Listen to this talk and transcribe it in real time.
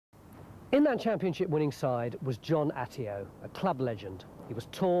In that championship winning side was John Atyeo, a club legend. He was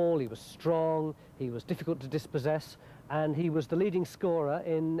tall, he was strong, he was difficult to dispossess, and he was the leading scorer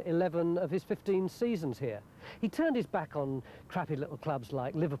in 11 of his 15 seasons here. He turned his back on crappy little clubs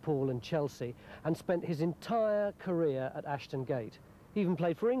like Liverpool and Chelsea and spent his entire career at Ashton Gate. He even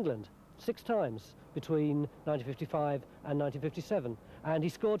played for England 6 times between 1955 and 1957, and he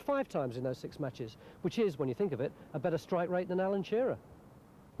scored 5 times in those 6 matches, which is, when you think of it, a better strike rate than Alan Shearer.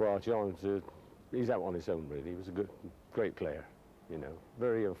 Well, John's, he's out on his own, really. He was a great player, you know.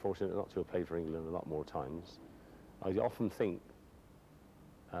 Very unfortunate not to have played for England a lot more times. I often think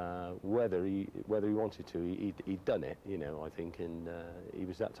whether he wanted to, he'd done it, you know, I think, and he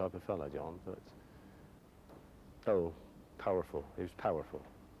was that type of fella, John, but, oh, powerful. He was powerful,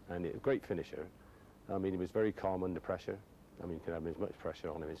 and a great finisher. I mean, he was very calm under pressure. I mean, he could have as much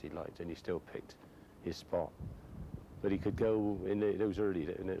pressure on him as he liked, and he still picked his spot. But he could go in those early,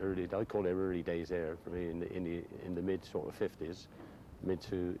 I call it early days there for me, in the mid sort of 50s, mid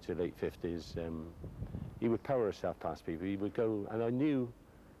to late 50s. He would power himself past people. He would go, and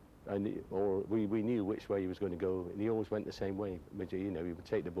we knew which way he was going to go, and he always went the same way. You know, he would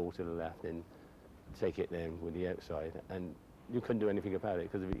take the ball to the left and take it then with the outside, and you couldn't do anything about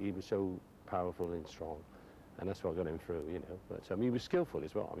it because he was so powerful and strong, and that's what got him through, you know. But he was skillful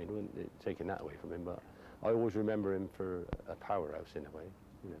as well. I mean, wasn't taking that away from him, but I always remember him for a powerhouse in a way,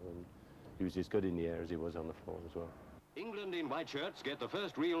 you know, and he was as good in the air as he was on the floor as well. England in white shirts get the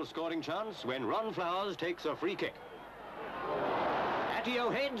first real scoring chance when Ron Flowers takes a free kick.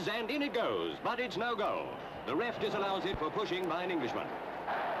 Atyeo heads and in it goes, but it's no goal. The ref disallows it for pushing by an Englishman.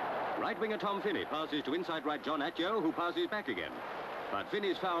 Right winger Tom Finney passes to inside right John Atyeo, who passes back again. But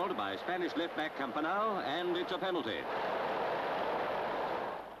Finney's fouled by Spanish left back Campanao, and it's a penalty.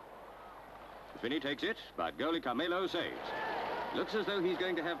 Finney takes it, but goalie Carmelo saves. Looks as though he's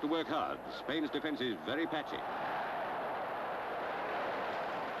going to have to work hard. Spain's defence is very patchy.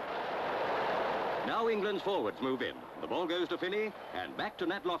 Now England's forwards move in. The ball goes to Finney, and back to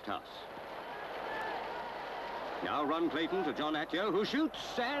Nat Lofthouse. Now Ron Clayton to John Atyeo, who shoots,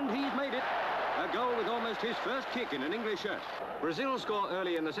 and he's made it. A goal with almost his first kick in an English shirt. Brazil score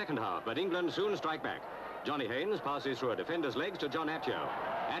early in the second half, but England soon strike back. Johnny Haynes passes through a defender's legs to John Atyeo.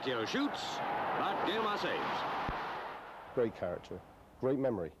 Atyeo shoots, but Gilmar saves. Great character, great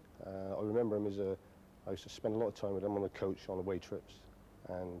memory. I remember him I used to spend a lot of time with him on the coach on away trips,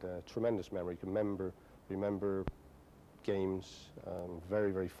 and tremendous memory. He can remember games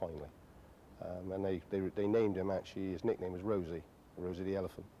very, very finely. And they named him, actually, his nickname was Rosie the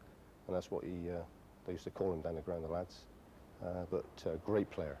Elephant, and that's what they used to call him down the ground, the lads. But great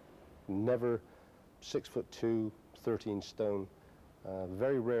player, never 6'2", 13 stone.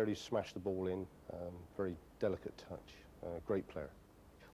 Very rarely smashed the ball in. Very delicate touch. Great player.